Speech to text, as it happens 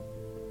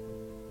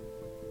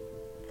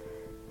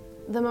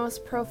The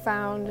most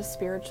profound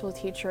spiritual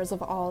teachers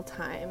of all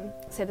time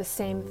say the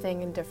same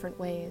thing in different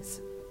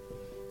ways.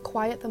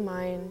 Quiet the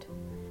mind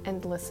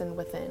and listen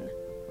within.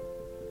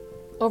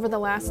 Over the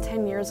last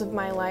 10 years of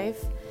my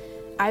life,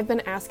 I've been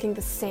asking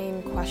the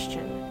same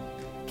question.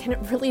 Can it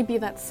really be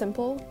that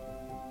simple?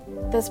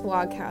 This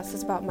vlogcast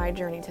is about my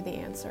journey to the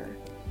answer.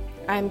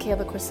 I'm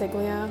Kayla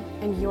Corsiglia,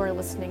 and you're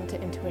listening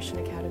to Intuition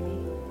Academy.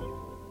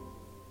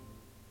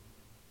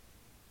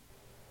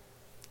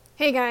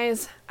 Hey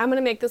guys, I'm going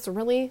to make this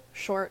really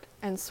short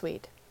and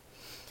sweet.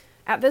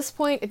 At this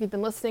point, if you've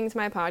been listening to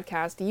my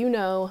podcast, you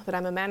know that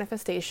I'm a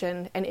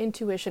manifestation and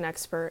intuition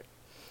expert.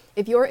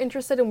 If you're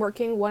interested in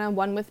working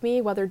one-on-one with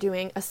me, whether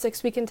doing a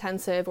 6-week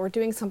intensive or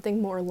doing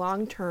something more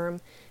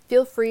long-term,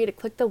 feel free to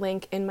click the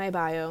link in my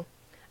bio.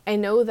 I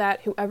know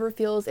that whoever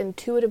feels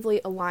intuitively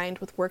aligned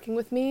with working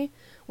with me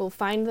will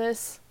find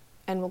this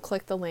and will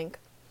click the link.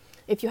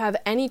 If you have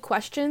any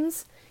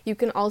questions, you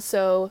can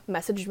also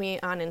message me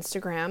on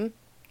Instagram.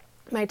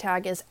 My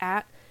tag is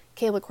at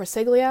Kayla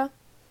Corsiglia,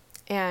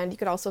 and you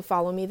could also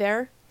follow me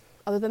there.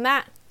 Other than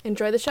that,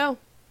 enjoy the show.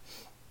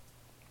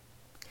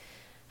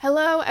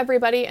 Hello,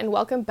 everybody, and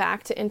welcome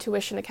back to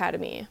Intuition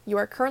Academy. You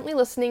are currently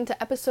listening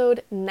to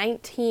episode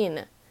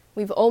 19.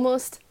 We've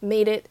almost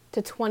made it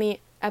to 20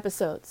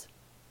 episodes.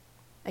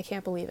 I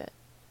can't believe it.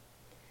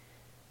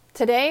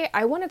 Today,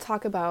 I want to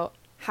talk about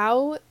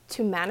how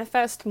to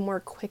manifest more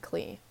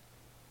quickly,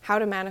 how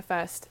to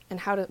manifest,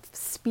 and how to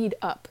speed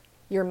up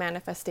your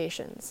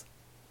manifestations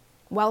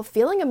while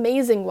feeling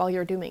amazing while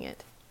you're doing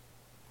it.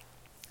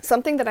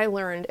 Something that I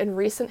learned in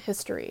recent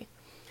history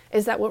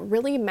is that what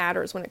really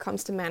matters when it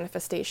comes to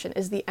manifestation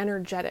is the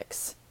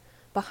energetics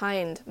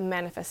behind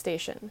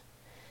manifestation.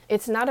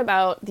 It's not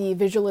about the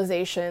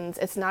visualizations,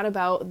 it's not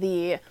about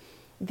the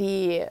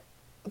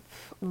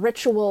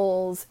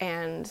rituals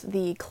and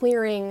the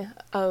clearing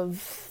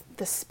of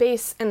the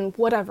space and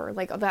whatever,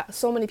 like that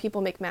so many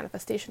people make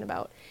manifestation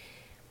about.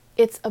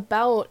 It's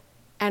about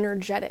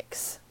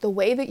energetics, the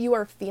way that you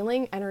are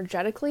feeling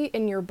energetically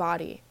in your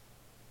body,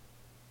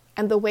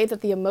 and the way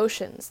that the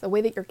emotions, the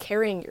way that you're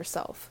carrying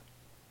yourself.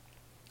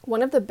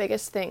 One of the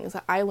biggest things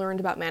that I learned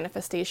about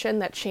manifestation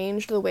that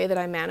changed the way that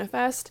I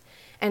manifest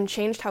and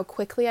changed how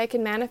quickly I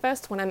can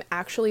manifest when I'm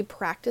actually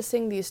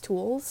practicing these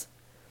tools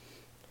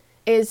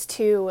is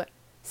to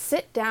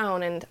sit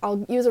down, and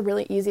I'll use a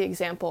really easy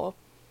example,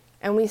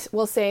 and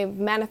we'll say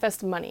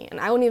manifest money, and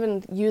I won't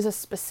even use a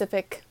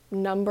specific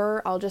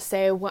number. I'll just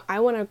say I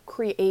want to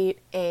create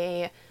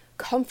a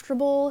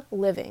comfortable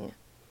living.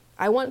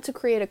 I want to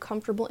create a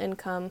comfortable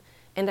income,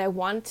 and I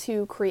want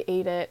to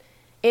create it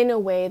in a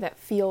way that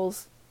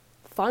feels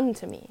fun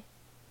to me,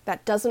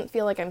 that doesn't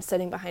feel like I'm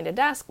sitting behind a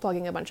desk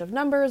plugging a bunch of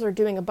numbers or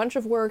doing a bunch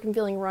of work and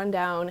feeling run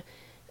down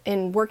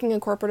and working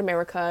in corporate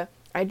America.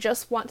 I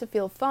just want to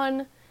feel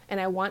fun, and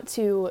I want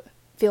to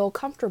feel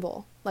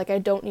comfortable, like I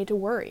don't need to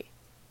worry.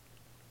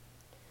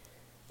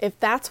 If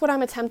that's what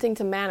I'm attempting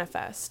to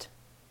manifest,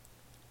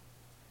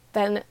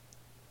 then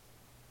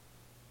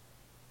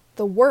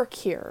the work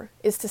here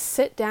is to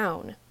sit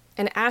down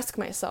and ask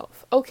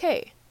myself,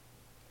 okay,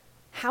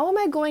 how am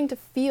I going to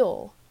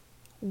feel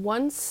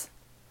once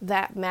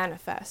that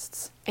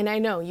manifests? And I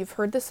know you've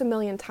heard this a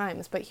million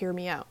times, but hear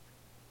me out.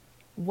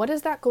 What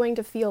is that going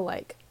to feel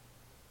like?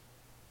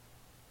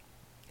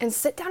 And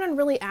sit down and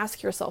really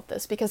ask yourself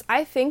this, because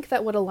I think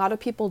that what a lot of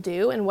people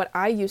do, and what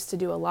I used to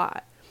do a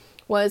lot,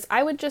 was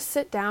I would just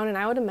sit down and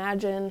I would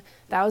imagine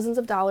thousands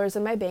of dollars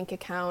in my bank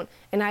account,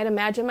 and I'd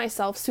imagine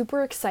myself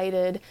super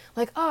excited,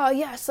 like, oh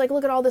yes, like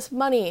look at all this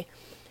money.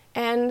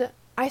 And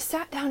I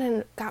sat down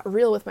and got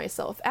real with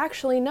myself.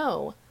 Actually,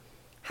 no.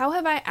 How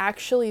have I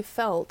actually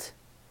felt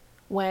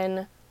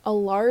when a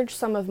large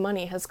sum of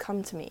money has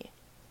come to me?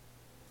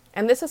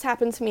 And this has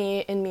happened to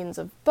me in means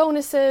of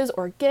bonuses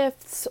or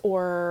gifts,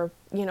 or,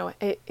 you know,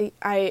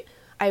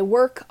 I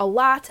work a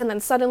lot and then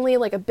suddenly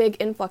like a big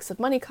influx of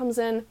money comes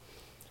in.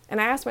 And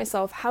I asked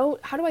myself, how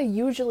do I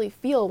usually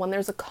feel when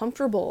there's a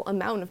comfortable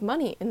amount of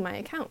money in my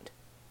account?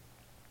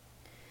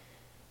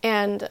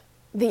 And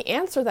the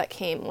answer that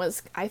came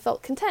was I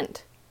felt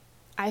content.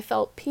 I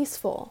felt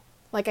peaceful,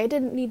 like I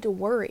didn't need to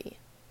worry.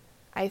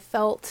 I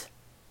felt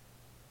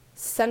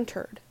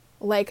centered,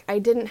 like I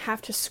didn't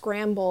have to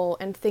scramble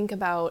and think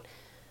about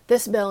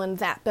this bill and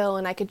that bill,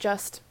 and I could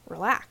just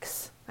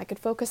relax. I could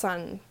focus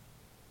on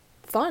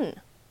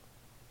fun.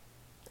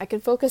 I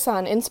could focus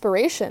on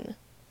inspiration.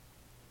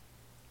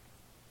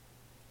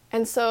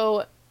 And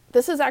so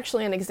this is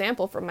actually an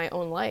example from my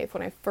own life.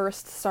 When I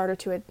first started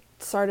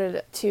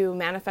to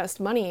manifest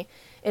money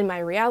in my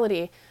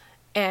reality,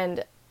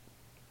 and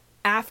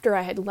after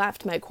I had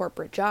left my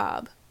corporate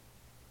job.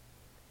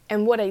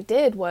 And what I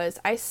did was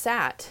I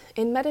sat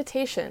in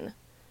meditation.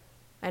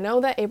 I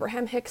know that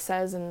Abraham Hicks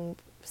says in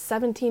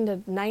 17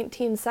 to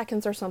 19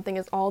 seconds or something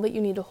is all that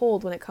you need to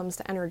hold when it comes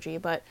to energy,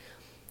 but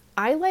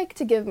I like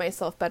to give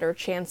myself better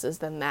chances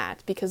than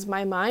that, because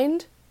my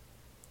mind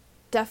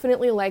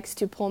definitely likes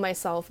to pull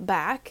myself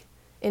back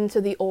into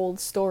the old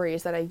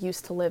stories that I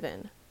used to live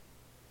in.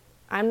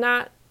 I'm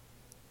not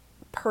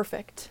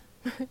perfect.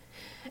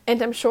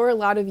 And I'm sure a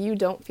lot of you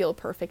don't feel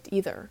perfect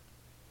either.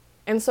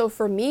 And so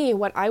for me,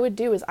 what I would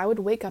do is I would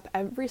wake up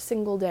every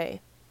single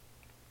day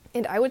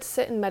and I would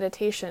sit in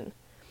meditation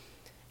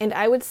and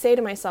I would say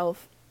to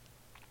myself,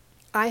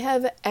 I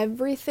have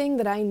everything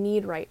that I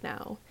need right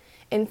now.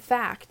 In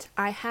fact,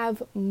 I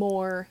have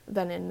more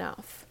than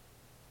enough.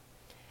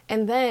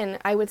 And then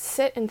I would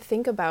sit and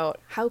think about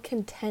how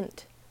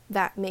content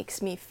that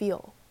makes me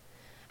feel.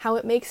 How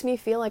it makes me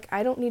feel like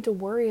I don't need to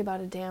worry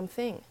about a damn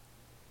thing.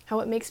 How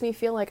it makes me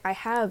feel like I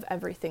have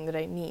everything that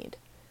I need.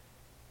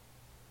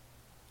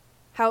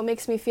 How it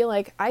makes me feel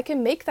like I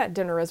can make that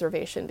dinner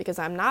reservation because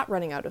I'm not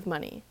running out of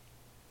money.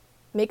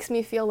 Makes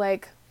me feel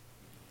like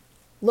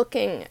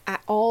looking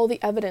at all the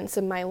evidence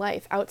in my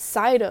life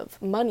outside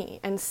of money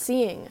and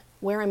seeing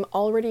where I'm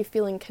already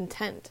feeling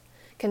content.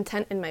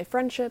 Content in my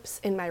friendships,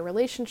 in my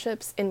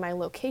relationships, in my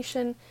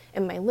location,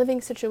 in my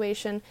living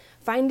situation,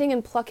 finding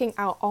and plucking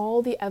out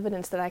all the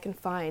evidence that I can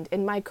find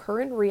in my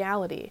current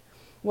reality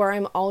where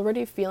I'm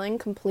already feeling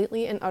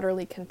completely and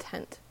utterly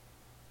content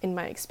in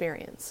my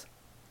experience.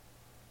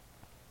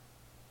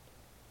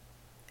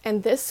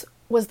 And this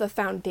was the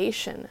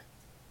foundation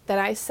that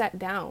I set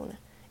down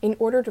in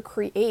order to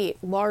create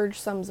large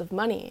sums of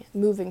money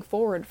moving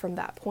forward from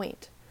that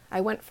point.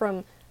 I went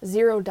from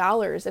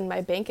 $0 in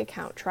my bank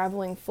account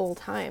traveling full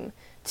time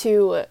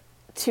to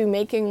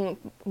making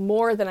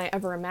more than I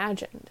ever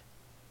imagined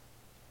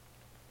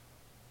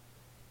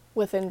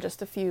within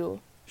just a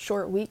few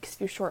short weeks,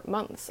 few short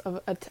months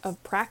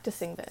of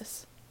practicing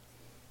this.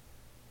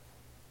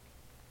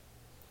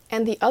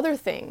 And the other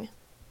thing,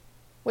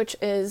 which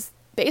is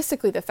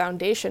basically the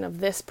foundation of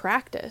this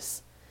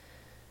practice,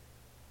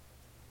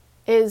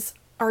 is,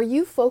 are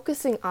you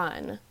focusing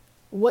on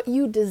what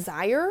you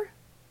desire,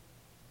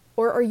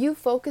 or are you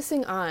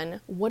focusing on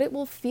what it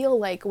will feel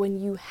like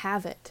when you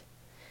have it?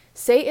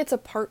 Say it's a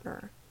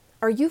partner.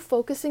 Are you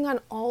focusing on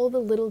all the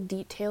little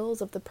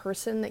details of the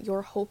person that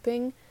you're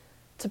hoping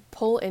to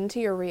pull into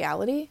your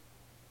reality?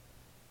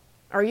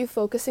 Are you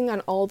focusing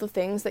on all the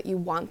things that you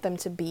want them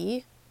to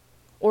be?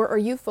 Or are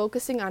you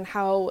focusing on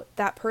how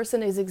that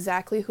person is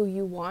exactly who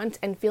you want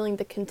and feeling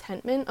the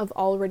contentment of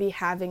already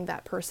having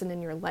that person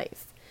in your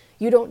life?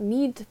 You don't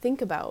need to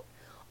think about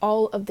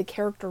all of the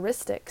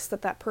characteristics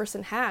that that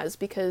person has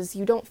because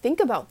you don't think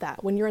about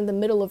that when you're in the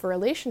middle of a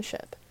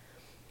relationship.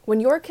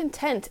 When you're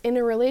content in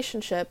a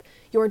relationship,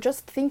 you're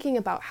just thinking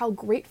about how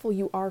grateful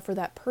you are for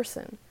that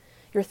person.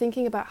 You're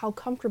thinking about how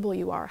comfortable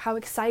you are, how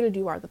excited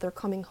you are that they're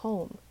coming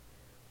home.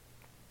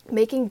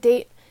 Making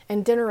date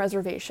and dinner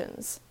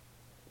reservations.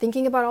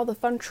 Thinking about all the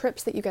fun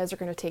trips that you guys are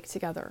going to take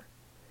together.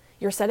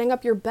 You're setting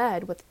up your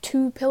bed with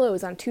 2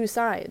 pillows on 2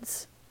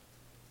 sides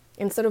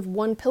instead of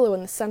 1 pillow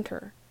in the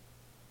center.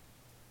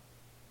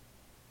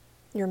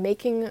 You're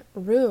making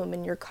room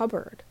in your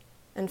cupboard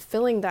and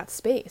filling that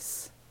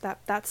space.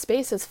 That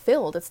space is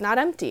filled. It's not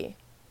empty.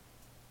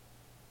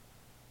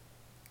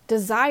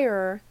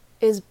 Desire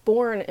is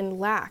born in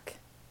lack.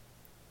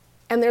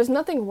 And there's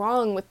nothing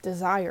wrong with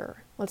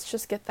desire. Let's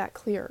just get that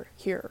clear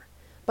here.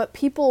 But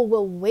people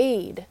will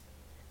wade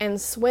and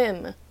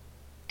swim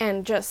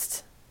and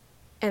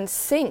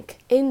sink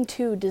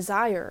into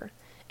desire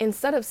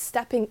instead of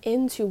stepping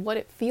into what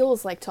it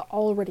feels like to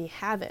already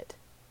have it.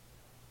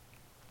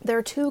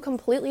 They're 2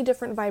 completely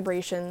different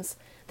vibrations.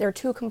 They're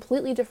 2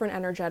 completely different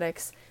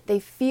energetics. They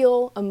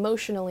feel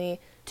emotionally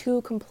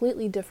 2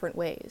 completely different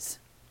ways.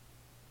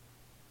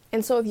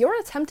 And so if you're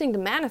attempting to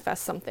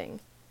manifest something,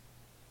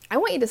 I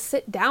want you to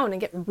sit down and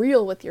get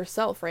real with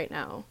yourself right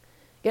now.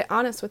 Get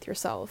honest with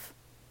yourself.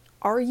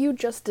 Are you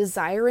just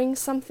desiring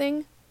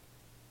something?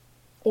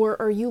 Or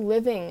are you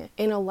living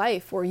in a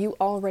life where you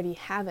already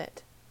have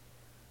it?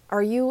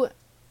 Are you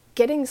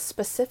getting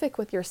specific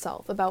with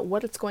yourself about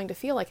what it's going to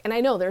feel like? And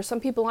I know there's some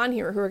people on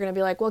here who are going to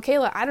be like, well,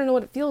 Kayla, I don't know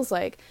what it feels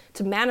like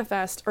to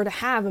manifest or to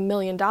have $1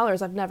 million.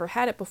 I've never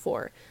had it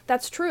before.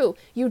 That's true.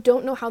 You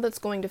don't know how that's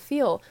going to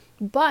feel,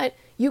 but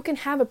you can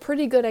have a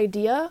pretty good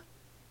idea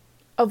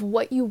of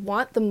what you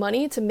want the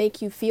money to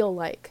make you feel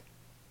like.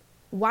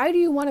 Why do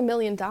you want $1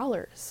 million?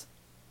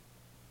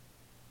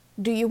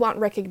 Do you want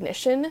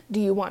recognition? Do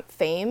you want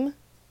fame?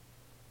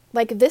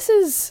 Like this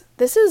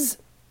is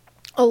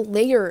a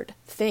layered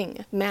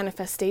thing,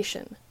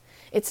 manifestation.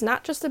 It's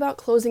not just about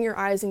closing your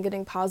eyes and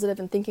getting positive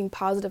and thinking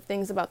positive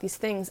things about these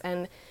things,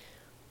 and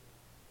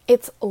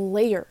it's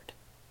layered.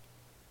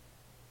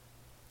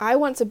 I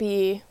want to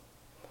be,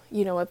 a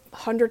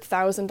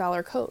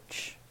 $100,000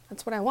 coach.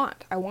 That's what I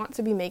want. I want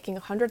to be making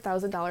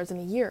 $100,000 in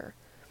a year,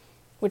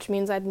 which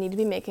means I'd need to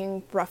be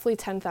making roughly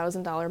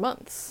 $10,000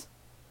 months.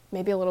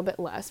 Maybe a little bit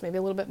less, maybe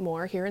a little bit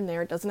more here and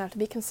there. It doesn't have to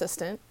be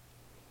consistent.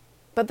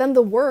 But then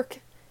the work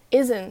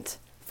isn't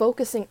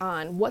focusing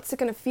on what's it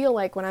going to feel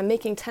like when I'm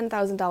making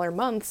 $10,000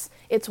 months.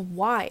 It's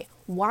why.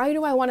 Why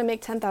do I want to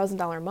make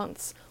 $10,000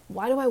 months?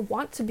 Why do I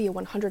want to be a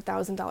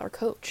 $100,000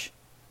 coach?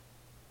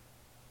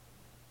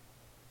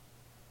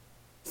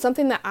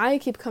 Something that I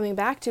keep coming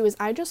back to is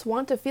I just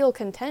want to feel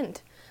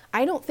content.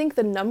 I don't think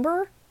the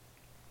number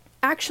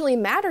actually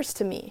matters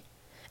to me.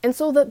 And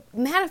so the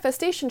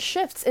manifestation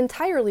shifts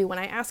entirely when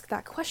I ask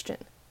that question.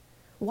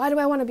 Why do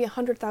I want to be a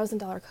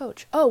 $100,000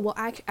 coach? Oh, well,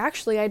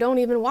 actually, I don't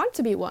even want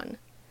to be one.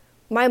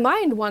 My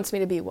mind wants me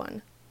to be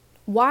one.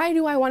 Why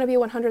do I want to be a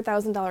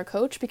 $100,000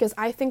 coach? Because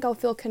I think I'll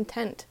feel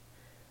content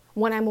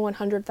when I'm a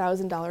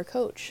 $100,000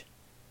 coach,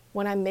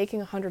 when I'm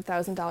making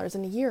 $100,000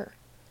 in a year.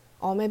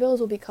 All my bills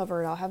will be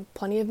covered. I'll have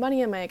plenty of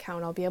money in my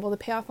account. I'll be able to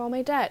pay off all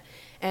my debt,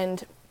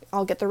 and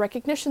I'll get the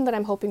recognition that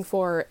I'm hoping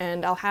for,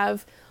 and I'll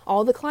have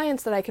all the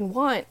clients that I can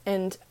want,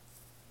 and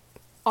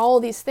all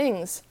these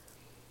things.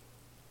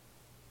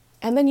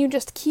 And then you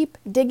just keep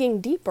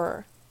digging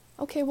deeper.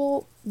 Okay,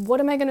 well, what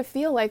am I going to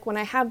feel like when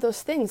I have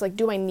those things? Like,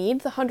 do I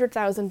need the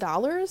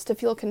 $100,000 to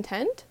feel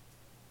content?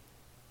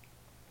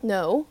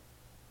 No.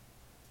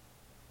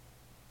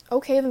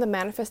 Okay, then the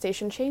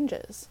manifestation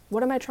changes.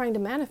 What am I trying to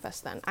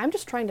manifest then? I'm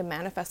just trying to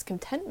manifest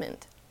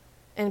contentment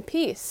and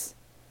peace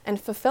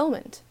and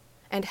fulfillment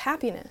and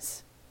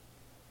happiness.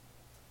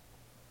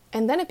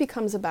 And then it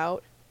becomes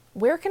about,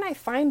 where can I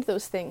find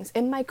those things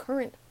in my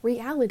current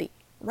reality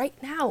right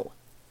now?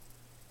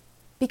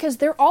 Because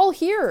they're all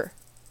here.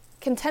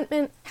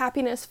 Contentment,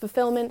 happiness,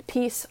 fulfillment,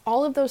 peace,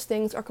 all of those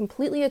things are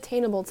completely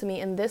attainable to me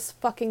in this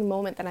fucking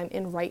moment that I'm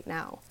in right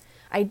now.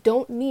 I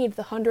don't need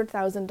the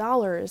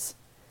 $100,000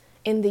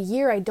 in the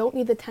year. I don't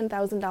need the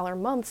 $10,000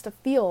 months to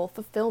feel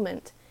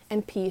fulfillment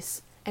and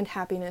peace and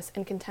happiness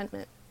and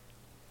contentment.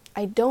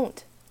 I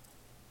don't.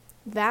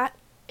 That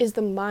is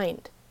the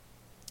mind.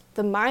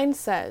 The mind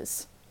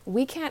says,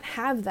 we can't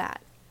have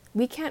that.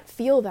 We can't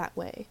feel that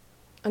way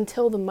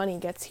until the money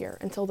gets here,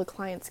 until the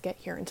clients get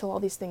here, until all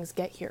these things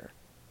get here.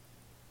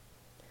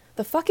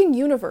 The fucking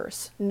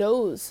universe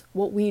knows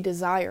what we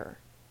desire.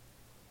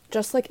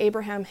 Just like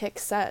Abraham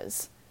Hicks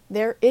says,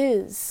 there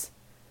is,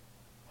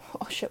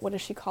 oh shit, what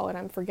does she call it?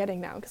 I'm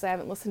forgetting now because I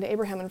haven't listened to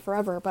Abraham in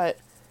forever, but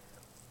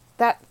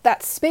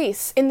that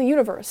space in the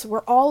universe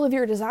where all of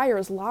your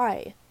desires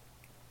lie,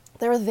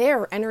 they're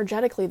there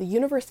energetically. The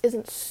universe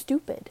isn't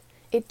stupid.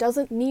 It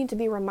doesn't need to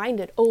be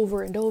reminded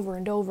over and over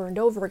and over and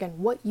over again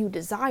what you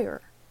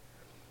desire.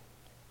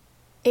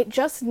 It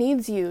just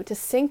needs you to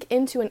sink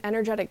into an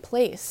energetic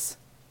place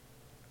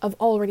of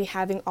already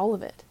having all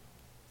of it.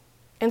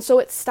 And so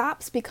it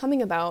stops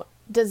becoming about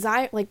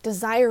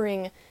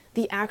desiring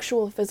the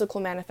actual physical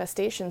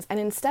manifestations, and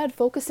instead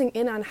focusing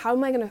in on how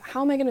am I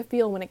gonna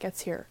feel when it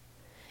gets here,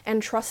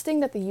 and trusting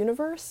that the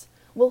universe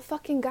will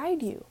fucking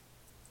guide you.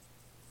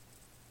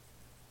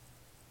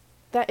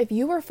 That if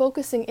you are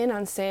focusing in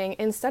on saying,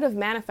 instead of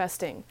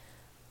manifesting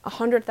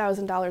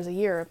 $100,000 a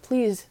year,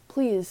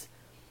 please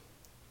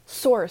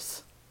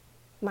source,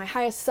 my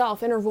highest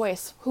self, inner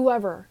voice,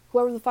 whoever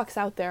the fuck's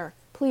out there,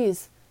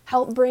 please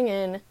help bring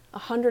in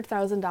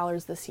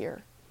 $100,000 this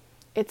year.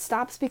 It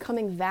stops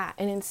becoming that,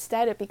 and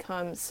instead it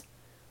becomes,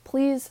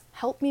 please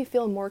help me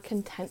feel more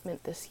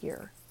contentment this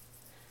year.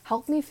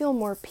 Help me feel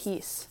more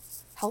peace.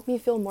 Help me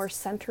feel more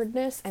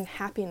centeredness and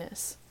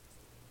happiness.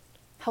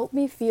 Help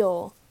me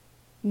feel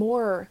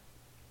more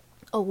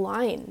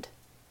aligned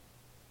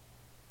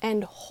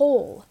and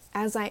whole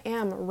as I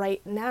am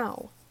right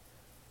now.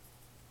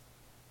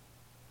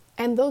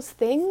 And those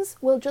things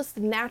will just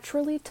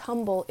naturally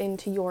tumble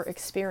into your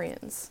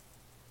experience.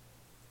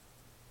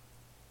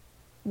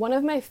 One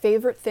of my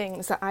favorite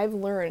things that I've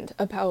learned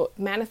about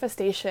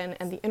manifestation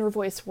and the inner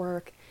voice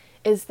work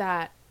is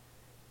that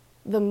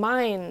the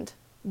mind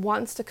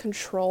wants to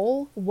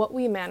control what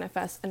we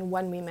manifest and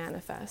when we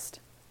manifest.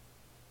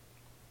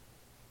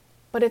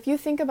 But if you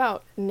think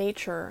about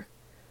nature,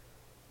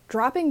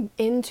 dropping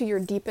into your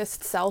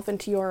deepest self,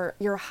 into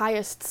your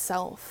highest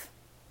self,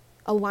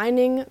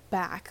 aligning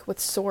back with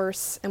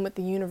source and with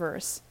the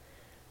universe,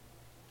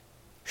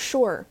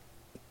 sure,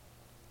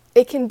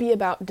 it can be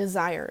about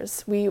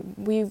desires. We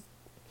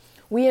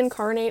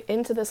incarnate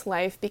into this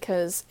life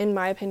because, in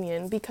my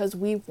opinion, because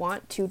we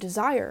want to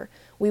desire.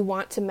 We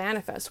want to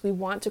manifest. We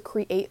want to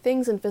create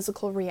things in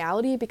physical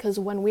reality, because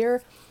when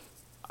we're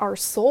our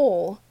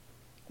soul,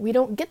 we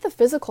don't get the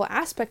physical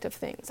aspect of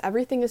things.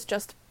 Everything is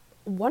just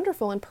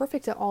wonderful and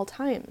perfect at all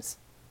times.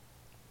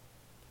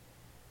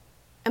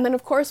 And then,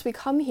 of course, we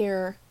come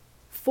here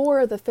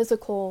for the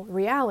physical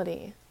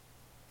reality,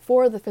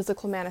 for the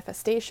physical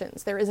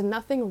manifestations. There is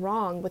nothing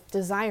wrong with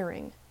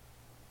desiring.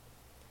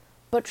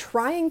 But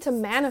trying to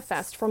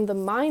manifest from the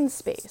mind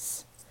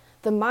space,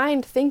 the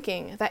mind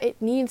thinking that it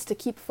needs to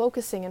keep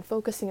focusing and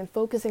focusing and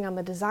focusing on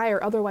the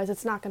desire, otherwise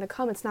it's not going to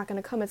come, it's not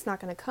going to come, it's not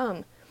going to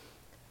come.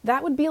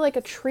 That would be like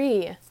a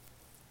tree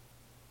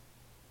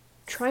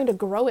trying to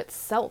grow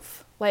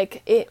itself.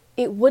 Like it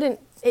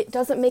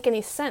doesn't make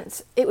any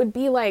sense. It would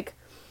be like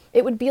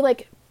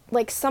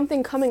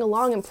something coming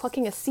along and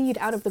plucking a seed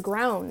out of the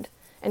ground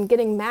and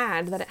getting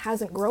mad that it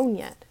hasn't grown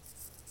yet.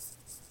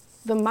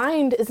 The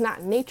mind is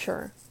not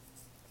nature.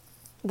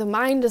 The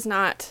mind is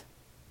not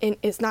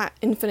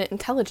infinite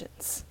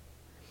intelligence.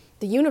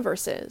 The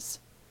universe is.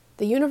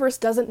 The universe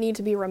doesn't need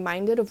to be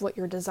reminded of what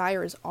your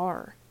desires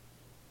are.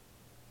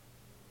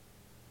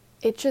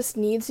 It just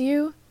needs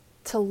you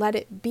to let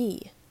it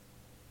be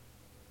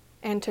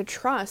and to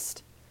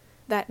trust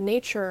that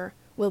nature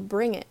will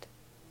bring it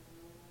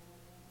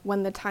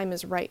when the time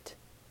is right.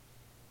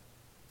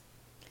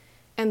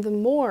 And the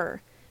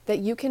more that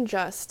you can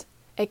just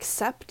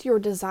accept your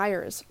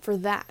desires for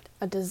that,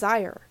 a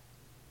desire,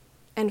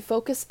 and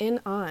focus in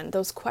on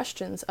those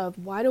questions of,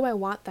 why do I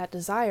want that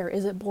desire?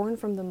 Is it born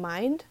from the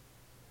mind?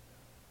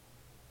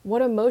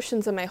 What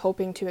emotions am I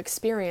hoping to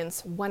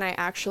experience when I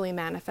actually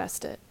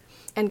manifest it?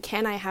 And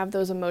can I have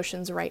those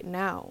emotions right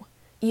now,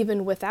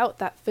 even without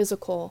that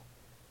physical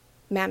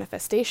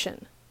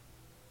manifestation?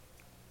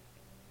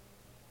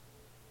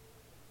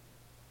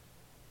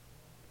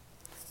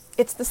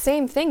 It's the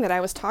same thing that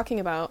I was talking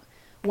about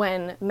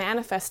when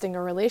manifesting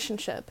a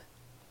relationship.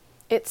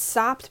 It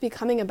stopped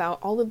becoming about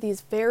all of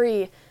these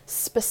very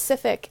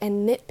specific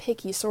and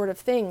nitpicky sort of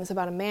things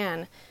about a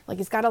man. Like,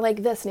 he's got to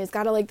like this, and he's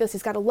got to like this,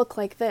 he's got to look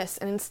like this.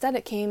 And instead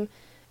it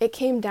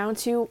came down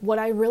to what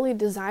I really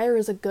desire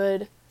is a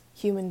good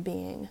human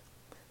being.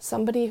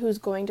 Somebody who's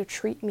going to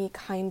treat me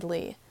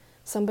kindly.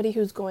 Somebody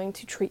who's going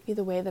to treat me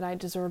the way that I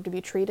deserve to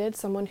be treated.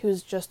 Someone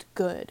who's just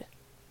good.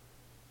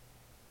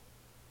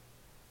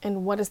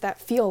 And what does that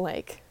feel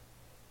like?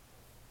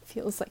 It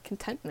feels like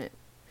contentment.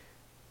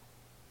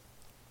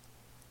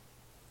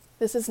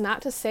 This is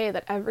not to say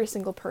that every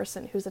single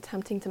person who's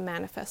attempting to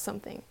manifest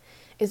something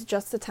is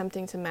just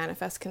attempting to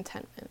manifest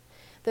contentment.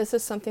 This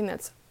is something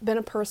that's been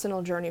a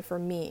personal journey for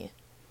me.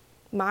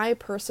 My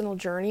personal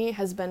journey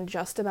has been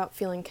just about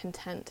feeling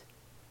content.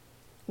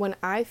 When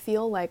I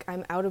feel like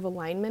I'm out of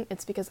alignment,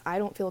 it's because I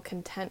don't feel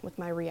content with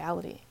my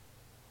reality.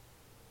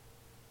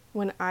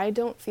 When I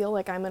don't feel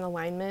like I'm in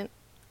alignment,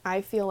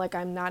 I feel like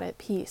I'm not at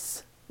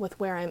peace with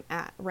where I'm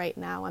at right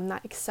now. I'm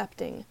not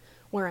accepting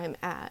where I'm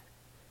at.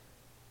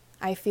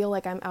 I feel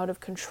like I'm out of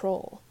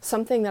control.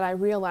 Something that I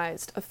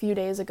realized a few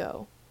days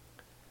ago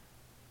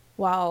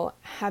while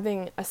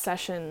having a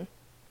session,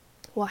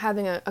 while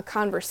having a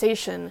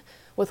conversation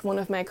with one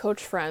of my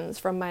coach friends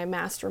from my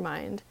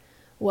mastermind,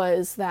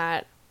 was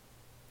that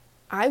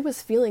I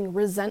was feeling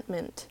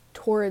resentment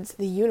towards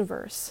the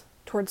universe,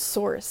 towards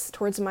source,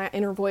 towards my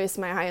inner voice,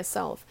 my highest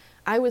self.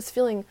 I was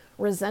feeling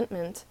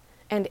resentment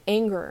and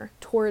anger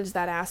towards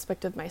that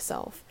aspect of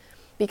myself,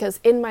 because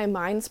in my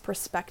mind's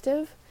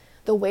perspective,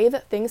 the way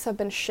that things have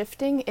been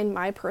shifting in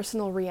my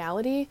personal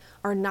reality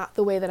are not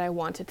the way that I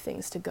wanted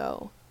things to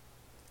go.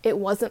 It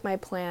wasn't my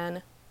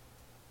plan,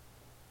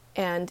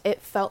 and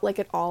it felt like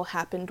it all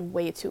happened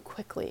way too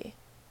quickly,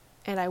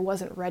 and I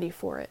wasn't ready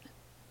for it.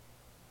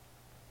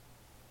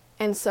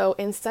 And so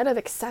instead of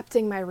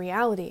accepting my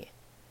reality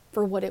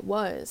for what it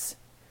was,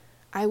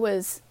 I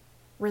was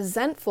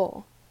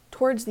resentful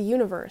towards the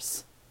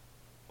universe.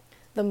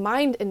 The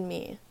mind in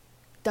me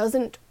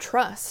doesn't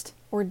trust,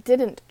 or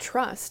didn't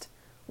trust,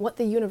 what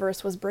the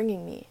universe was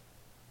bringing me.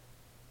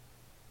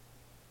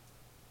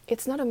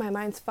 It's none of my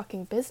mind's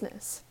fucking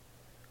business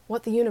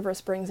what the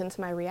universe brings into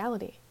my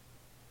reality.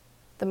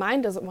 The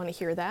mind doesn't want to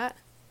hear that,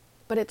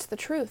 but it's the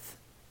truth.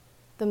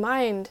 The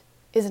mind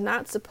is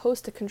not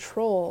supposed to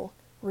control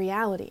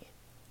reality.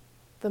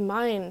 The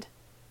mind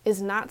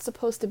is not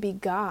supposed to be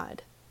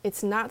God.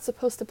 It's not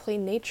supposed to play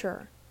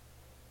nature.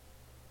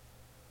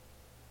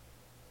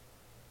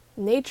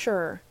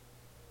 Nature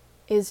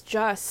is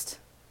just...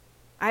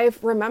 I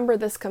remember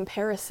this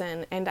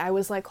comparison and I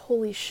was like,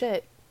 holy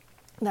shit,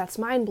 that's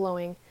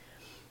mind-blowing.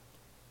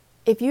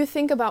 If you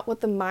think about what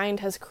the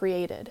mind has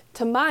created,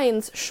 to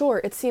minds, sure,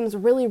 it seems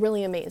really,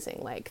 really amazing.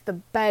 Like the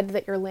bed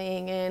that you're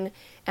laying in,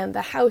 and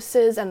the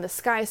houses, and the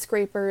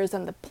skyscrapers,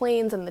 and the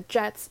planes, and the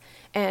jets,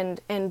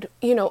 and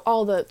you know,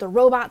 all the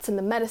robots and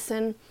the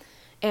medicine,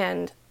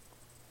 and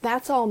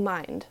that's all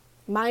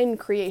mind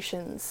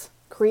creations,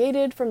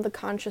 created from the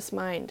conscious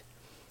mind.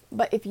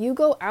 But if you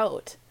go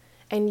out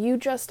and you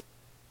just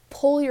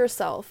pull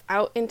yourself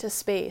out into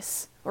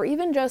space, or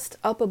even just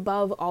up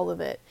above all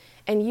of it,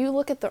 and you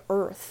look at the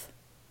earth,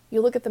 you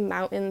look at the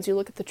mountains, you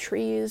look at the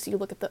trees, you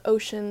look at the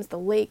oceans, the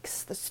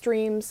lakes, the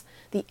streams,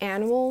 the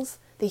animals,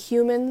 the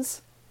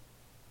humans,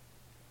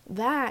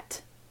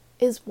 that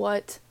is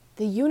what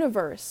the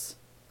universe,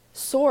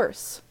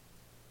 source,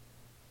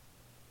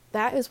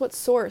 that is what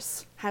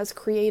source has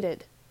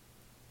created.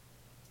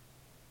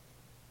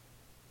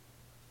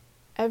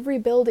 Every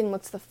building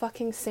looks the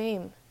fucking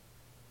same.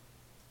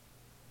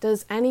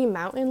 Does any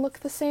mountain look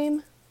the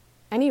same?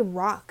 Any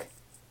rock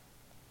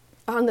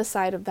on the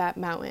side of that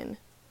mountain,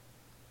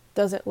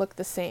 does it look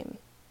the same?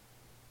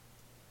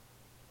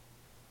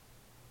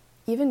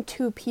 Even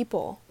two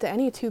people, do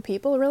any two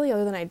people really,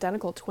 other than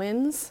identical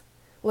twins,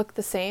 look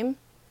the same?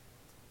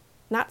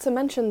 Not to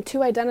mention,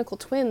 two identical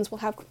twins will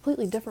have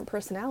completely different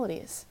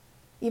personalities,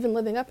 even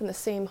living up in the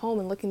same home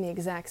and looking the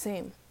exact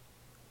same.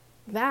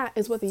 That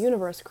is what the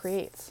universe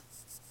creates.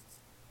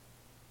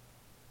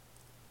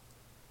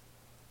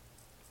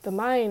 The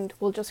mind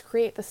will just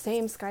create the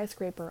same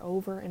skyscraper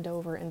over and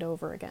over and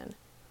over again.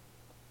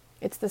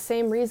 It's the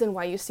same reason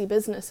why you see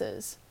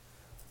businesses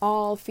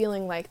all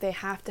feeling like they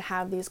have to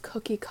have these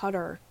cookie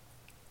cutter,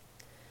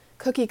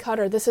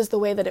 this is the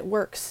way that it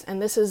works, and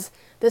this is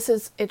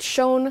it's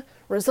shown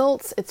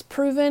results, it's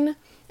proven,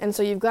 and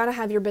so you've got to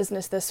have your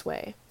business this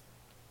way.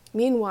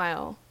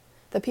 Meanwhile,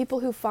 the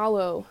people who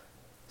follow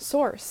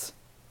source,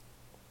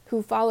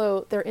 who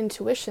follow their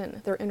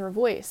intuition, their inner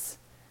voice,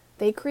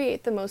 they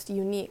create the most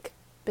unique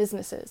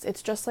businesses.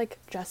 It's just like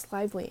Jess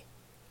Lively.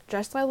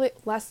 Jess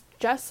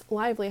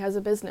Lively has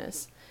a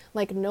business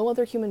like no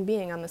other human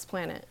being on this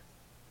planet.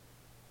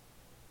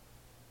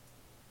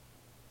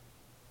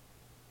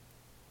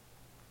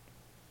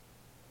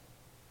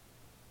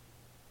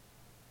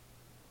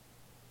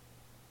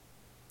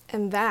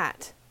 And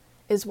that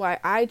is why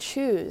I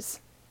choose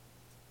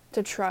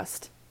to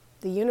trust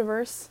the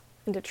universe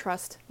and to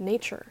trust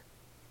nature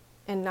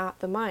and not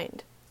the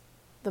mind.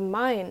 The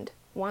mind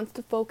wants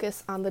to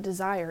focus on the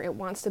desire. It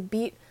wants to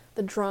beat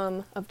the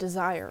drum of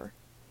desire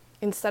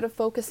instead of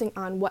focusing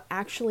on what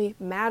actually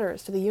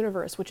matters to the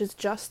universe, which is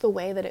just the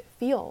way that it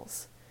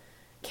feels.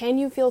 Can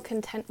you feel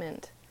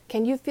contentment?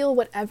 Can you feel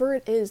whatever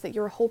it is that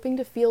you're hoping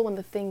to feel when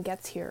the thing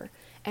gets here?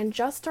 And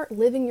just start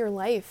living your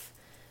life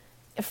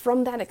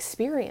from that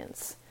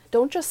experience.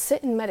 Don't just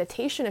sit in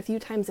meditation a few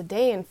times a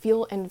day and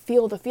feel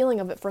the feeling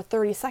of it for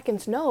 30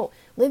 seconds. No,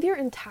 live your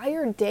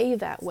entire day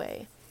that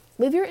way.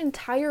 Live your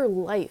entire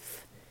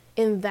life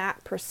in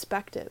that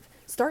perspective.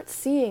 Start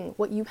seeing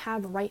what you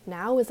have right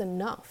now is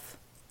enough.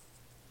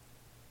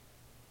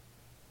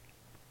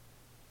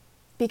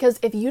 Because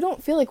if you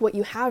don't feel like what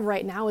you have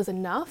right now is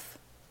enough,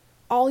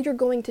 all you're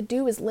going to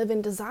do is live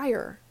in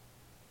desire.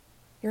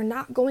 You're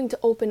not going to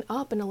open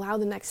up and allow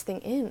the next thing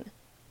in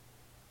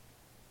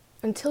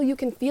until you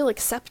can feel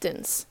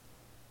acceptance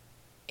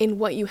in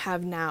what you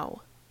have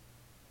now,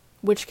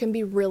 which can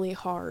be really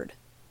hard.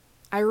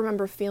 I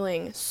remember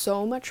feeling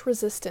so much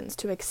resistance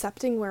to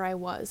accepting where I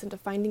was and to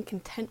finding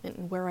contentment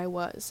in where I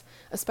was,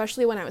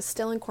 especially when I was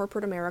still in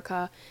corporate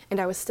America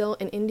and I was still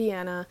in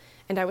Indiana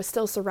and I was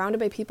still surrounded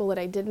by people that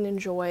I didn't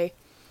enjoy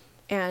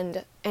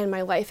and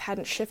my life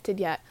hadn't shifted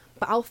yet.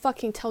 But I'll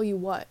fucking tell you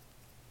what,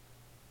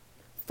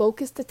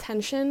 focused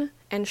attention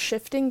and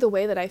shifting the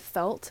way that I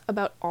felt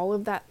about all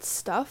of that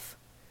stuff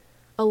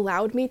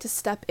allowed me to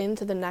step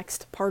into the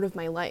next part of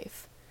my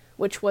life,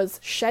 which was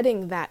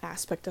shedding that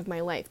aspect of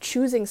my life,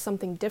 choosing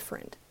something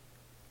different,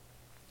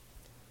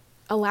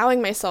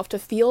 allowing myself to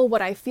feel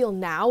what I feel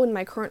now in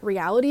my current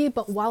reality,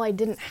 but while I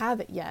didn't have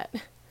it yet,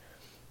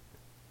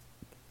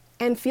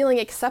 and feeling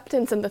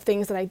acceptance in the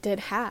things that I did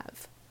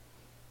have.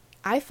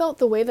 I felt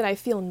the way that I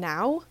feel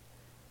now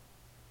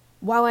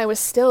while I was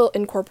still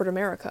in corporate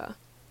America,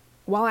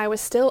 while I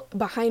was still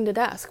behind a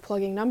desk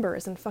plugging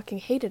numbers and fucking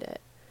hated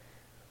it.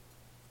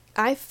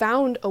 I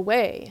found a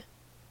way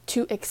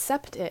to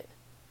accept it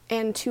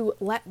and to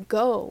let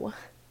go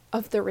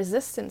of the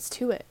resistance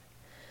to it.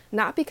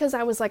 Not because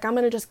I was like, I'm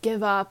going to just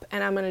give up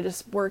and I'm going to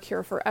just work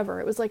here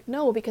forever. It was like,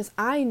 no, because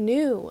I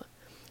knew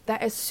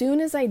that as soon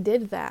as I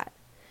did that,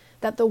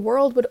 that the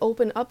world would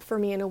open up for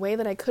me in a way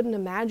that I couldn't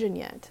imagine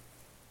yet.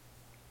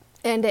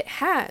 And it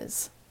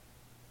has.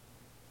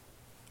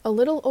 A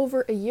little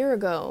over a year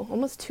ago,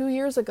 almost 2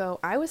 years ago,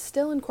 I was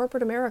still in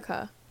corporate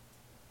America.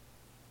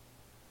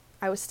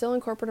 I was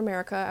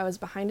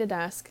behind a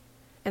desk,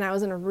 and I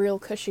was in a real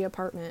cushy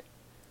apartment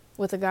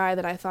with a guy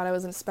that I thought I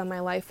was going to spend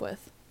my life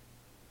with.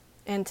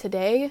 And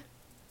today,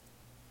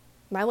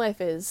 my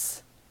life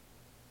is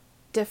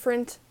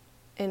different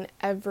in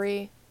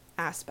every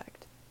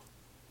aspect.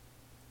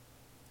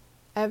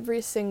 Every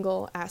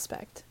single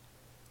aspect.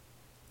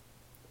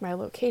 My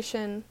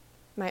location,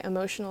 my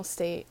emotional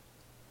state,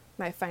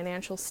 my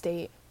financial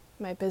state,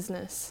 my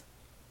business,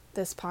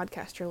 this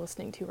podcast you're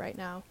listening to right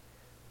now.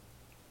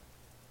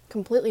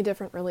 Completely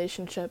different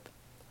relationship,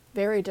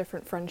 very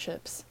different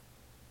friendships.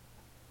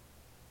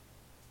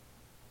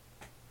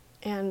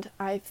 And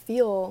I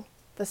feel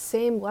the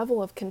same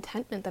level of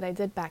contentment that I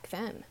did back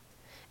then.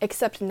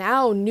 Except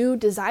now new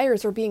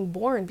desires are being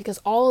born because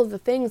all of the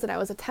things that I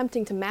was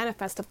attempting to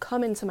manifest have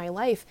come into my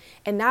life.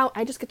 And now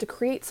I just get to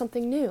create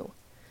something new.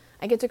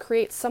 I get to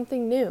create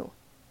something new.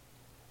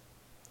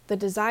 The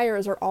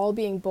desires are all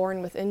being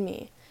born within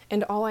me.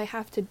 And all I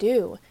have to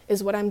do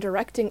is what I'm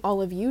directing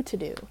all of you to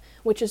do,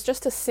 which is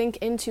just to sink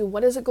into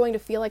what is it going to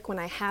feel like when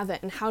I have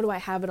it and how do I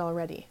have it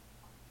already.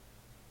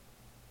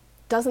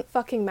 Doesn't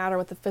fucking matter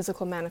what the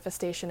physical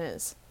manifestation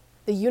is.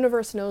 The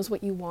universe knows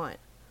what you want.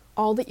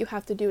 All that you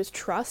have to do is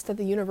trust that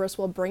the universe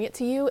will bring it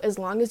to you as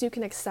long as you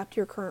can accept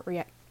your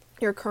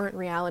current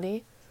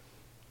reality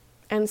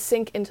and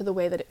sink into the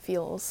way that it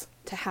feels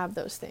to have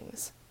those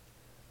things.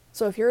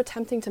 So if you're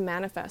attempting to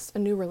manifest a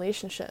new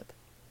relationship,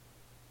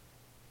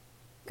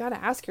 you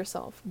gotta ask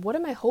yourself, what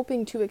am I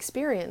hoping to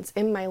experience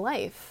in my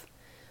life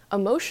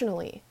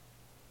emotionally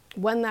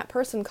when that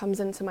person comes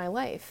into my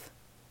life?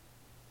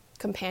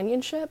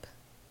 Companionship?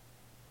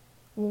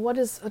 Why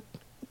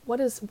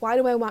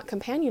do I want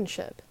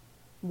companionship?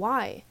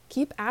 Why?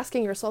 Keep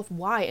asking yourself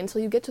why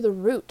until you get to the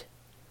root.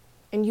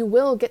 And you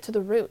will get to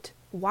the root.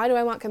 Why do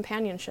I want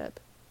companionship?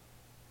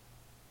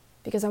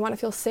 Because I want to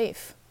feel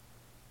safe.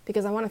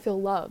 Because I want to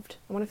feel loved.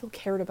 I want to feel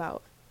cared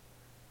about.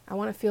 I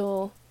want to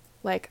feel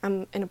like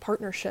I'm in a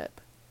partnership.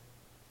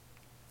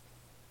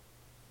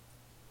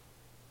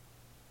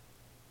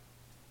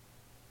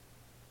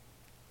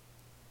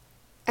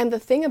 And the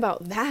thing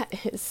about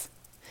that is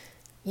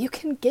you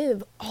can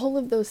give all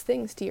of those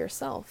things to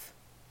yourself.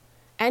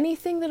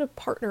 Anything that a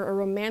partner, a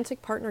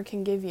romantic partner,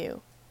 can give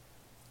you,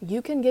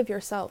 you can give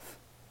yourself.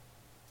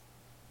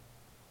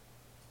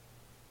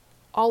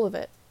 All of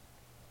it.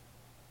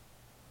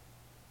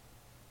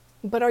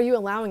 But are you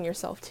allowing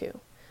yourself to?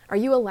 Are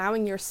you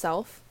allowing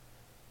yourself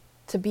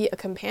to be a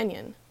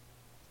companion?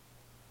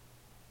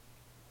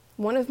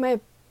 One of my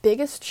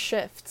biggest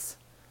shifts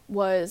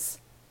was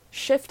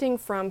shifting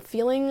from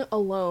feeling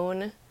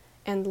alone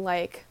and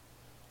like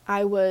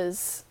I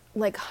was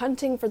like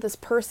hunting for this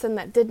person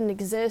that didn't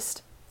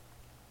exist,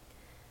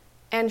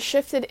 and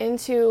shifted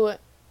into,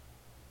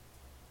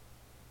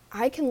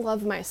 I can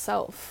love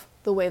myself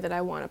the way that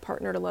I want a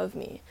partner to love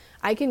me.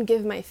 I can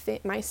give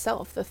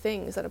myself the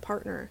things that a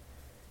partner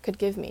could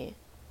give me.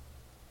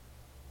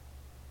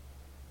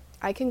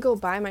 I can go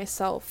buy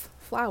myself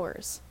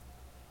flowers.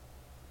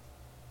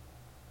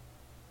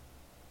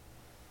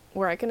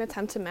 Or I can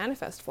attempt to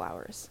manifest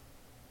flowers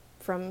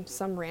from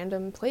some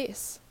random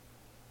place.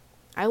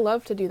 I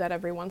love to do that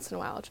every once in a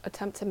while,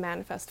 attempt to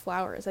manifest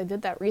flowers. I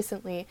did that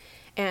recently,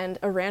 and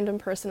a random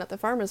person at the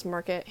farmer's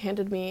market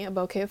handed me a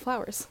bouquet of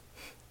flowers.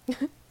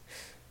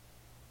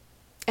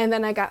 And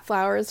then I got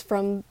flowers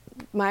from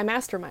my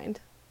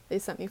mastermind. They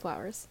sent me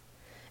flowers.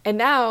 And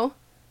now,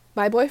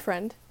 my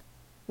boyfriend,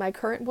 my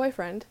current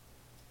boyfriend,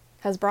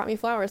 has brought me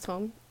flowers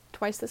home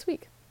twice this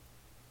week.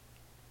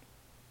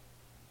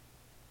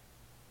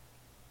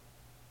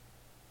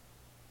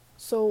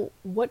 So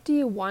what do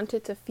you want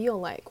it to feel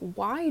like?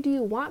 Why do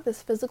you want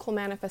this physical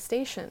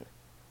manifestation?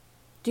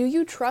 Do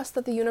you trust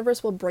that the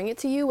universe will bring it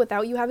to you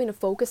without you having to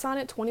focus on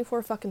it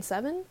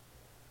 24/7?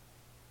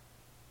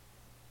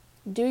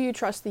 Do you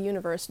trust the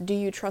universe? Do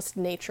you trust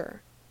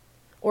nature?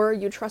 Or are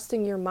you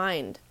trusting your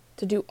mind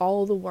to do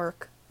all the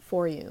work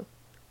for you?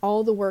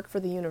 All the work for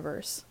the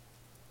universe?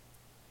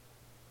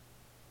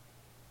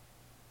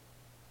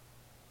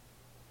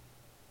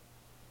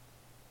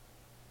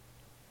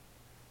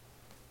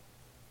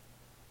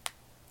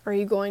 Are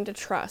you going to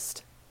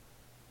trust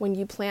when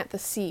you plant the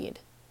seed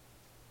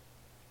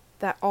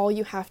that all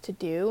you have to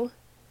do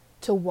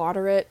to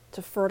water it,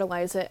 to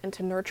fertilize it, and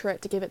to nurture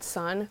it, to give it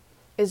sun,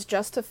 is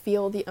just to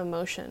feel the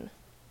emotion?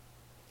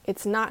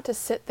 It's not to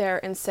sit there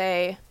and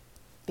say,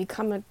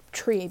 become a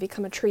tree,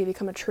 become a tree,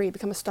 become a tree,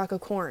 become a stalk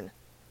of corn.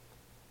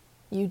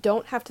 You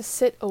don't have to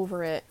sit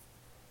over it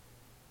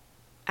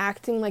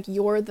acting like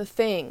you're the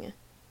thing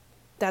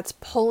that's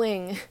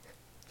pulling,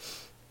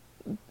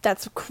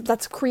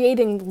 that's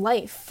creating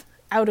life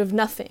out of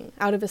nothing,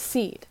 out of a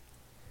seed.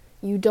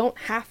 You don't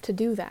have to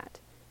do that.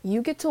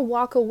 You get to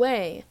walk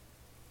away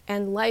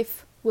and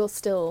life will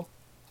still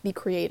be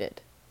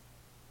created.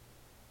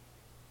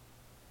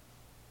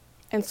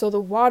 And so the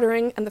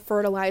watering and the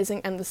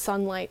fertilizing and the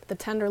sunlight, the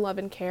tender love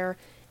and care,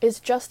 is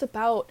just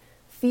about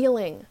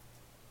feeling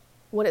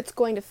what it's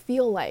going to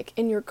feel like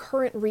in your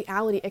current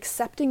reality,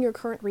 accepting your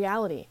current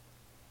reality,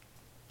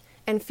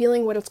 and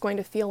feeling what it's going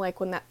to feel like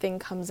when that thing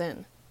comes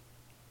in.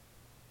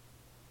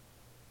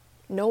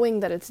 Knowing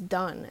that it's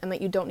done and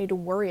that you don't need to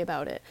worry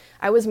about it.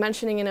 I was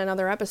mentioning in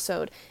another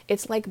episode,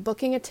 it's like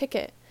booking a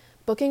ticket,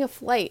 booking a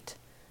flight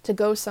to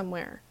go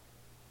somewhere.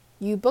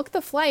 You booked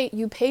the flight,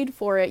 you paid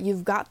for it, you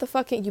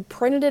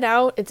printed it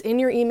out, it's in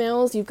your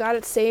emails, you've got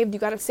it saved, you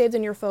got it saved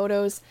in your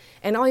photos,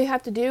 and all you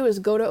have to do is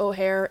go to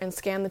O'Hare and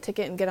scan the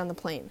ticket and get on the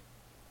plane.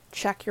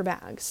 Check your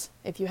bags,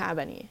 if you have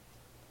any.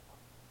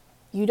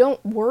 You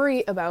don't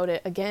worry about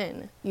it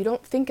again. You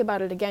don't think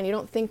about it again. You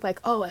don't think like,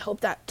 oh, I hope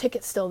that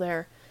ticket's still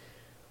there.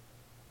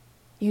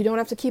 You don't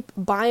have to keep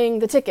buying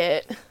the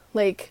ticket.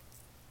 Like,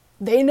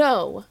 they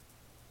know.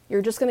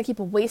 You're just going to keep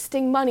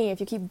wasting money if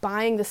you keep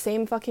buying the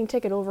same fucking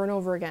ticket over and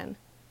over again.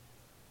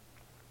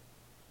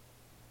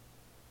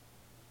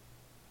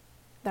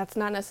 That's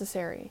not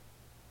necessary.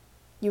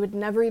 You would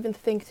never even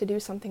think to do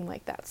something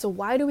like that. So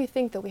why do we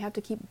think that we have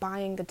to keep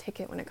buying the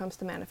ticket when it comes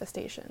to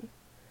manifestation?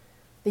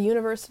 The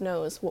universe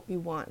knows what we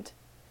want.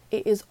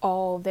 It is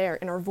all there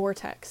in our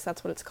vortex.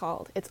 That's what it's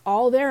called. It's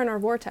all there in our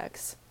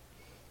vortex.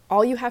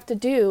 All you have to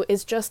do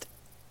is just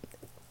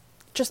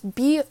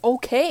be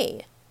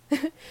okay.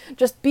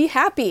 Just be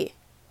happy.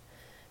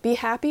 Be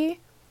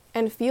happy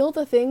and feel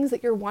the things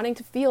that you're wanting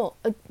to feel.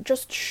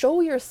 Just show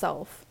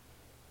yourself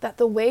that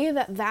the way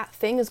that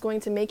thing is going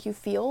to make you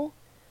feel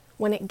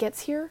when it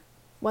gets here,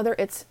 whether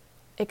it's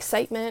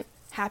excitement,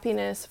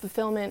 happiness,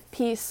 fulfillment,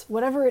 peace,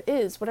 whatever it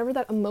is, whatever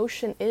that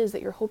emotion is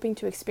that you're hoping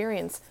to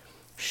experience,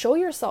 show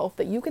yourself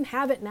that you can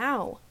have it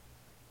now.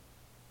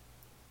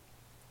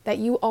 That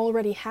you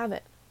already have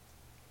it.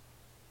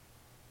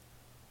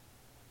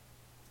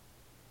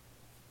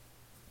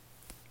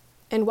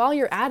 And while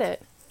you're at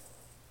it,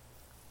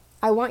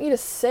 I want you to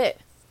sit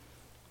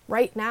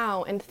right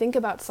now and think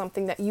about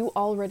something that you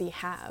already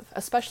have,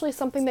 especially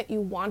something that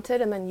you wanted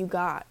and then you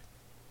got.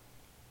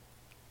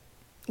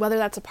 Whether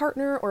that's a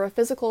partner or a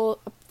physical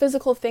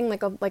thing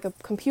like a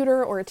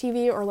computer or a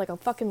TV or like a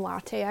fucking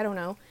latte, I don't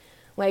know.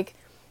 Like,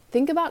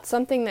 think about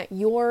something that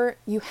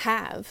you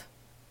have.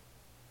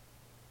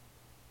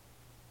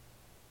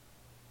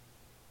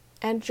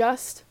 And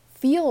just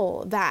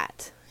feel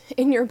that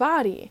in your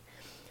body.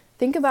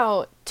 Think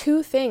about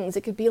two things.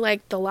 It could be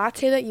like the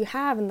latte that you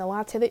have and the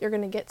latte that you're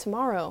going to get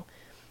tomorrow.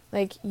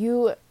 Like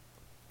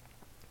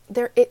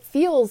it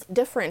feels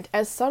different,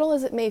 as subtle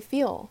as it may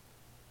feel.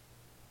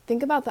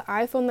 Think about the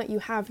iPhone that you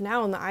have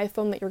now and the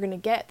iPhone that you're going to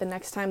get the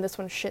next time this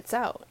one shits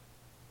out.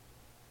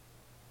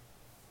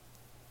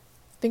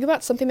 Think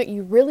about something that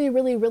you really,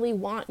 really, really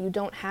want, you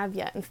don't have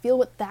yet, and feel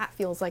what that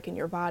feels like in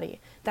your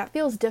body. That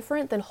feels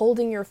different than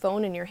holding your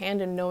phone in your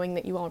hand and knowing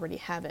that you already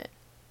have it.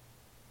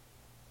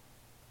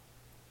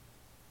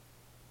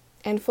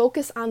 And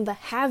focus on the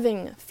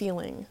having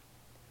feeling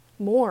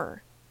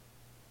more.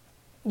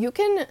 You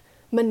can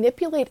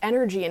manipulate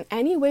energy in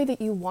any way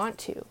that you want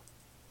to.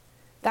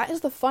 That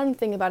is the fun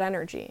thing about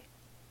energy.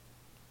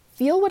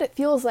 Feel what it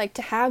feels like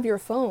to have your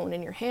phone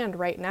in your hand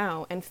right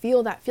now and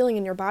feel that feeling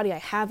in your body. I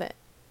have it.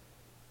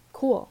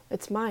 Cool,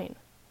 it's mine.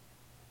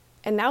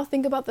 And now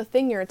think about the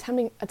thing you're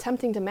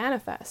attempting to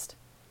manifest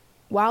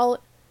while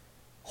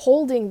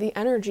holding the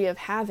energy of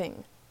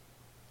having,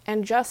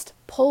 and just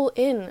pull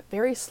in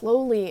very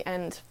slowly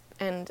and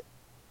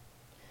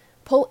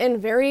pull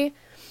in very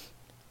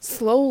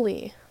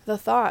slowly the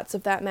thoughts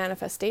of that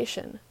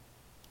manifestation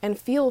and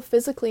feel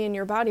physically in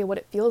your body what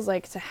it feels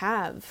like to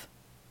have.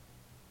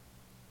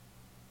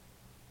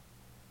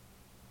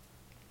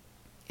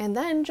 And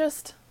then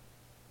just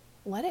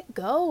let it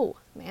go,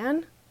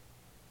 man.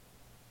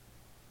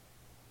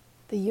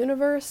 The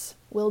universe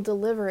will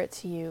deliver it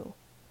to you,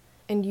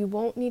 and you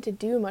won't need to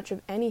do much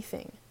of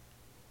anything.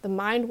 The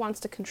mind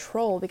wants to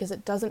control because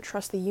it doesn't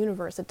trust the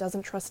universe. It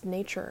doesn't trust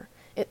nature.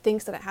 It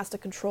thinks that it has to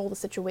control the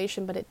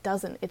situation, but it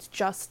doesn't. It's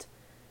just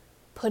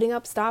putting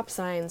up stop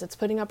signs. It's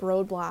putting up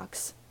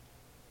roadblocks.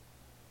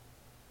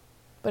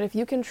 But if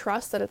you can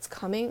trust that it's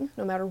coming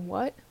no matter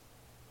what,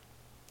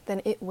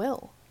 then it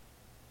will.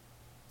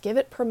 Give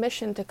it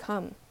permission to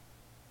come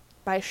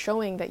by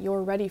showing that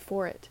you're ready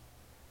for it.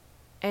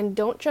 And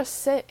don't just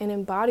sit in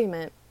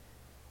embodiment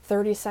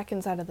 30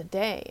 seconds out of the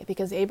day,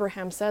 because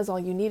Abraham says all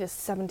you need is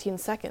 17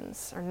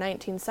 seconds or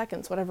 19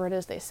 seconds, whatever it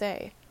is they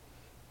say.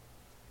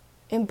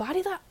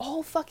 Embody that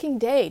all fucking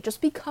day.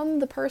 Just become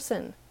the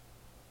person.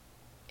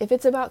 If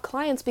it's about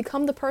clients,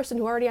 become the person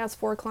who already has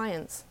 4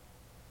 clients.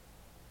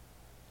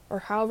 Or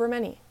however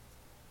many.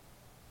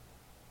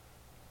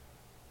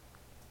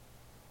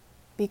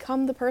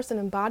 Become the person,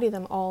 embody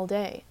them all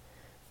day.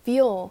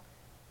 Feel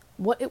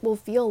what it will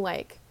feel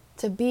like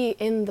to be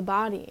in the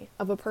body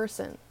of a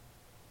person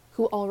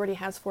who already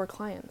has 4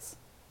 clients.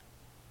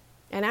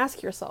 And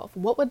ask yourself,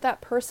 what would that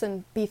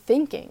person be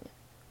thinking?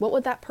 What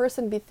would that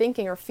person be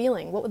thinking or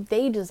feeling? What would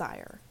they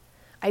desire?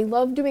 I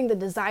love doing the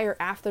desire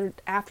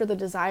after the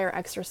desire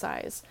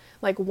exercise.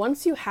 Like,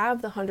 once you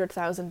have the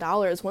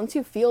 $100,000, once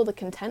you feel the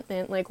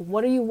contentment, like,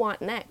 what do you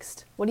want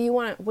next? What do you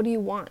want? What do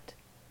you want?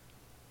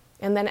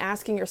 And then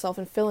asking yourself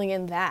and filling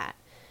in that.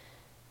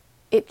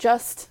 It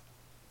just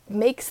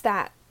makes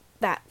that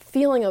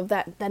feeling of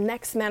the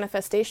next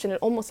manifestation, it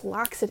almost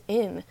locks it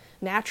in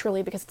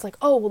naturally, because it's like,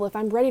 oh, well, if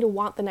I'm ready to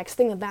want the next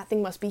thing, then that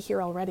thing must be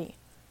here already.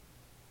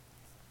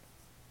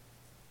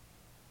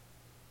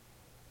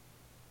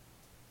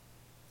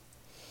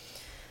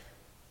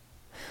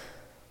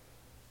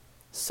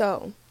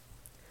 So,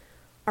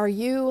 are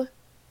you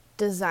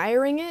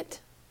desiring it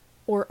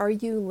or are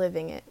you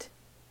living it?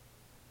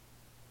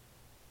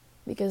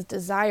 Because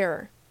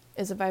desire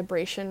is a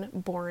vibration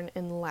born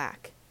in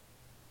lack.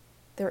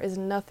 There is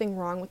nothing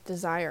wrong with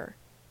desire.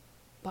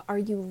 But are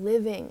you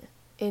living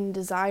in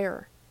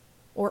desire?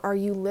 Or are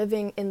you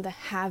living in the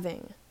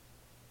having?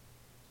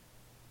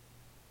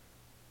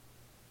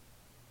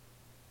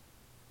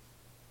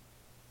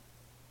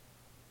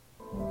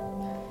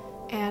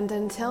 And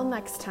until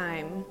next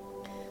time,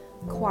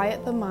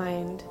 quiet the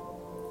mind,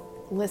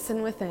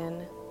 listen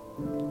within,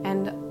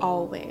 and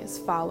always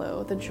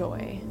follow the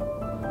joy.